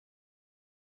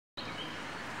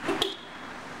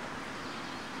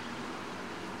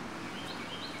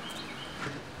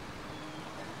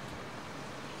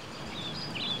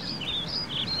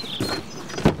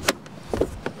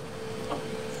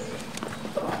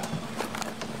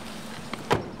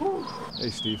Hey,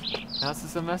 Steve. How's the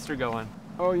semester going?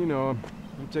 Oh, you know,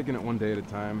 I'm taking it one day at a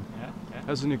time. Yeah.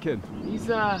 How's the new kid? He's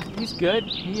good.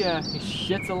 He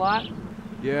shits a lot.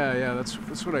 Yeah,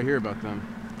 that's what I hear about them.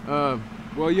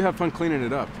 Well, you have fun cleaning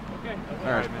it up. Okay.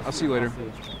 All right, man. I'll see you later.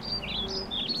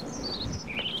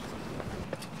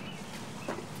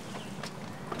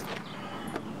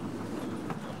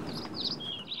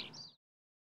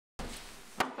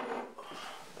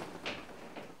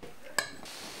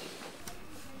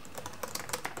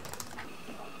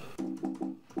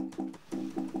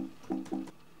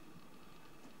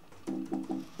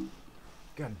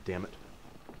 God damn it.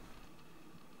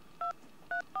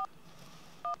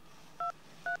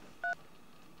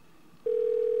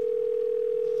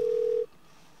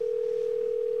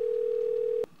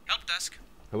 Help desk.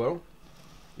 Hello?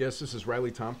 Yes, this is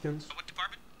Riley Tompkins. What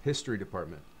department? History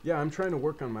department. Yeah, I'm trying to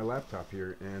work on my laptop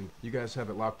here, and you guys have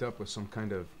it locked up with some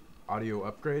kind of audio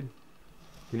upgrade.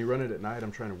 Can you run it at night?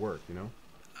 I'm trying to work, you know?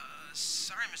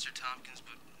 Sorry, Mr. Tompkins,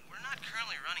 but we're not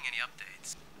currently running any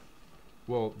updates.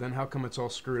 Well, then how come it's all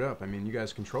screwed up? I mean, you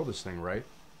guys control this thing, right?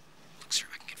 Look, sir,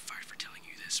 I can get fired for telling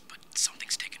you this, but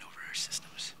something's taken over our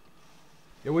systems.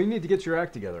 Yeah, well, you need to get your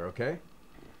act together, okay?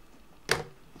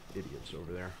 Idiots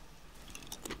over there.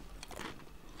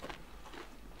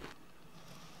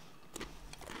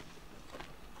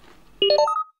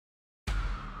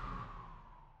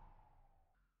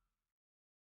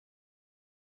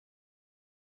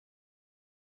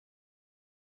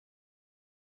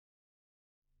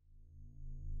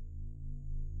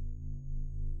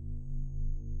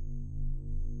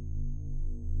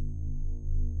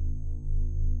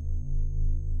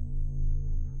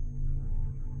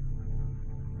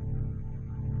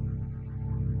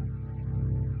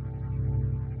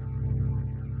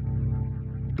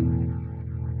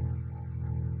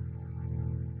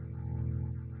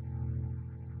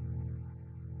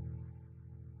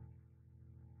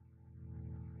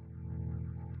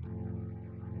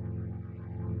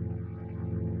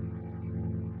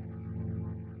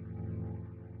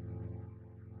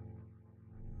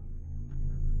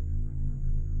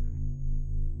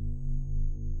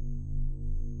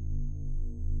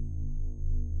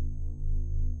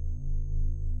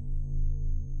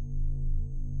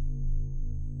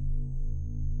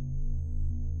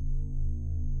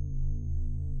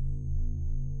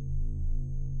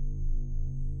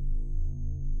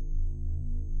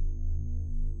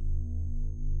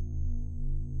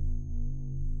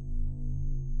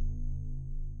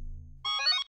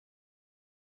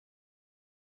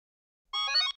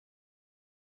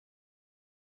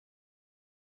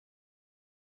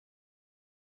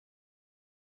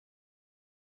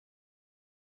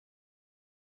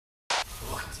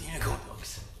 Welcome to Unicorn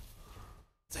Dogs.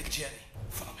 Take a journey.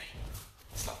 Follow me.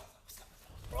 Stop.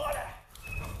 Righto.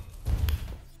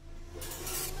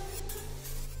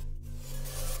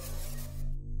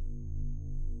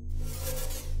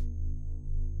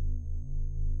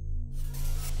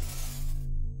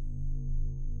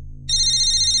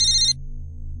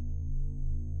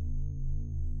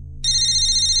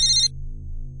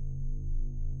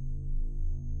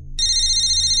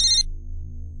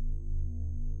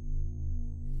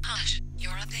 Hush,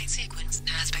 your update sequence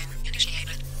has been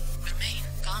initiated. Remain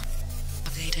calm.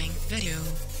 Updating video.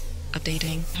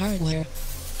 Updating hardware.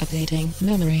 Updating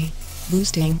memory.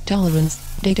 Boosting tolerance.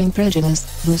 Updating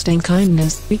prejudice. Boosting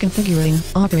kindness. Reconfiguring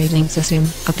operating system.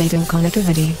 Updating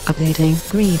connectivity. Updating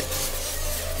greed.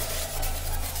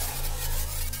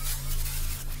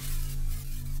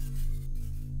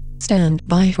 Stand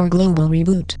by for global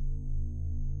reboot.